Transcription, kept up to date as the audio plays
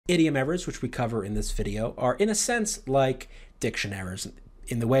Idiom errors, which we cover in this video, are in a sense like diction errors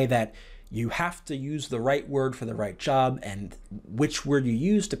in the way that you have to use the right word for the right job, and which word you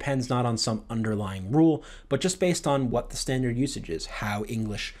use depends not on some underlying rule, but just based on what the standard usage is, how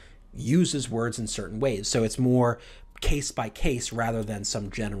English uses words in certain ways. So it's more case by case rather than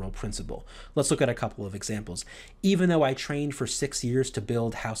some general principle. Let's look at a couple of examples. Even though I trained for 6 years to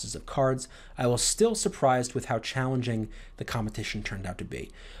build houses of cards, I was still surprised with how challenging the competition turned out to be.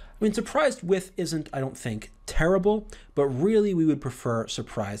 I mean, surprised with isn't, I don't think, terrible, but really we would prefer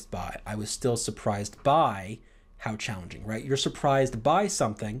surprised by. I was still surprised by how challenging, right? You're surprised by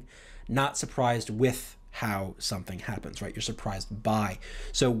something, not surprised with how something happens, right? You're surprised by.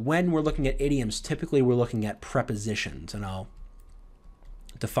 So when we're looking at idioms, typically we're looking at prepositions, and I'll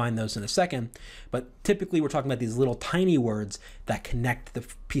define those in a second, but typically we're talking about these little tiny words that connect the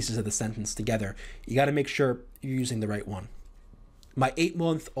pieces of the sentence together. You got to make sure you're using the right one. My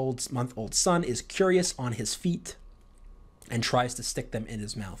 8-month-old son is curious on his feet and tries to stick them in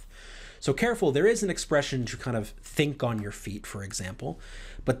his mouth. So careful, there is an expression to kind of think on your feet, for example,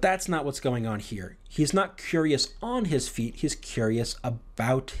 but that's not what's going on here. He's not curious on his feet, he's curious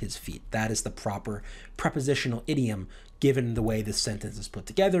about his feet. That is the proper prepositional idiom given the way this sentence is put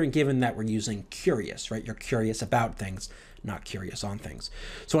together and given that we're using curious, right? You're curious about things, not curious on things.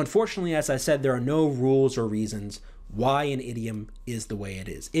 So unfortunately, as I said, there are no rules or reasons why an idiom is the way it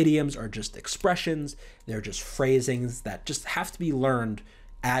is. Idioms are just expressions, they're just phrasings that just have to be learned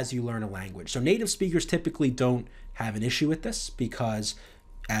as you learn a language. So native speakers typically don't have an issue with this because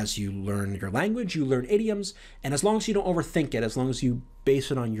as you learn your language, you learn idioms, and as long as you don't overthink it, as long as you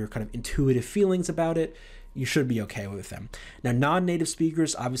base it on your kind of intuitive feelings about it, you should be okay with them. Now, non-native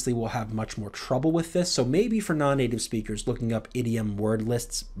speakers obviously will have much more trouble with this, so maybe for non-native speakers, looking up idiom word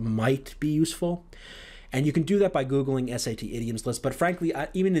lists might be useful. And you can do that by Googling SAT idioms list. But frankly,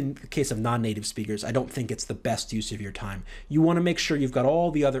 even in the case of non-native speakers, I don't think it's the best use of your time. You want to make sure you've got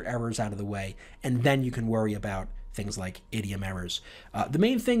all the other errors out of the way, and then you can worry about things like idiom errors. The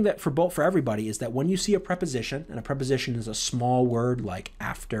main thing that for everybody is that when you see a preposition, and a preposition is a small word like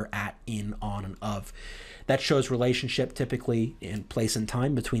after, at, in, on, and of, that shows relationship typically in place and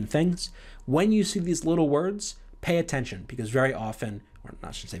time between things. When you see these little words, pay attention, because very often, or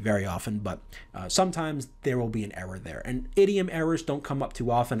I should say very often, but sometimes there will be an error there. And idiom errors don't come up too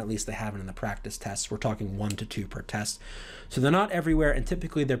often, at least they haven't in the practice tests. We're talking 1 to 2 per test. So they're not everywhere, and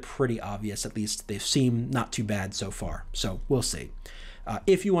typically they're pretty obvious, at least they seem not too bad so far. So we'll see.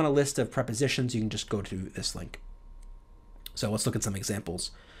 If you want a list of prepositions, you can just go to this link. So let's look at some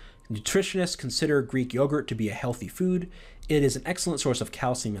examples. Nutritionists consider Greek yogurt to be a healthy food. It is an excellent source of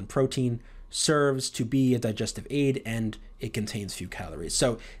calcium and protein, serves to be a digestive aid, and it contains few calories.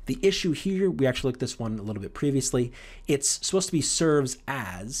 So the issue here, we actually looked at this one a little bit previously, it's supposed to be serves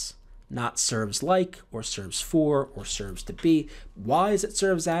as, not serves like, or serves for, or serves to be. Why is it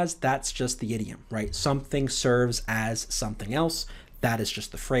serves as? That's just the idiom, right? Something serves as something else. That is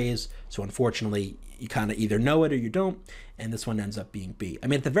just the phrase. So unfortunately, you kind of either know it or you don't, and this one ends up being B. I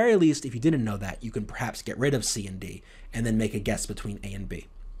mean, at the very least, if you didn't know that, you can perhaps get rid of C and D and then make a guess between A and B.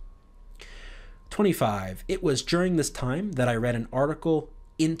 25. It was during this time that I read an article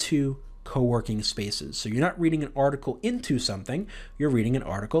into co-working spaces. So you're not reading an article into something, you're reading an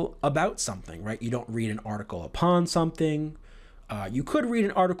article about something, right? You don't read an article upon something. You could read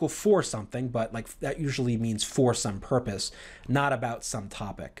an article for something, but like that usually means for some purpose, not about some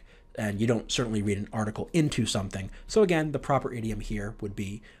topic. And you don't certainly read an article into something. So again, the proper idiom here would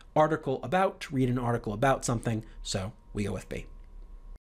be article about, read an article about something. So we go with B.